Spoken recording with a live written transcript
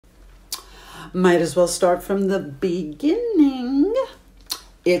Might as well start from the beginning.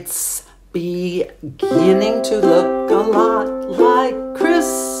 It's beginning to look a lot like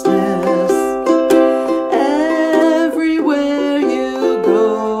Christmas. Everywhere you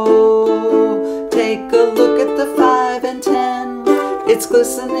go, take a look at the 5 and 10. It's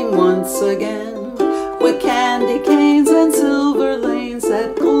glistening once again with candy canes and silver lanes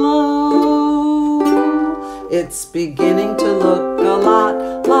that glow. It's beginning to look a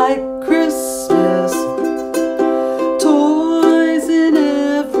lot like Christmas. Toys in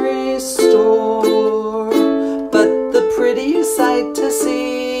every store, but the prettiest sight to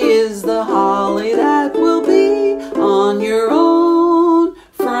see is the holly that will be on your own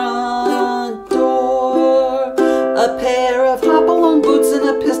front door. A pair of hop-along boots and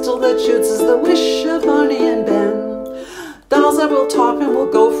a pistol that shoots is the wish of Barney and Ben. Dolls that will talk and will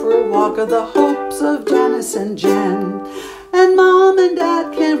go for a walk are the hopes of Janice and Jen. And Mom and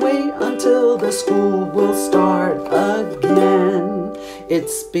Dad can't wait until the school will start again.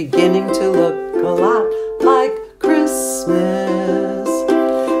 It's beginning to look a lot like Christmas.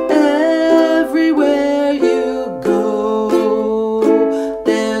 Everywhere you go,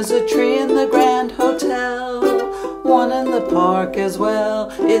 there's a tree in the Grand Hotel, one in the park as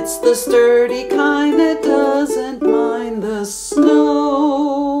well. It's the sturdy kind that doesn't mind the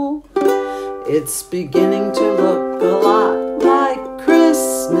snow. It's beginning to look a lot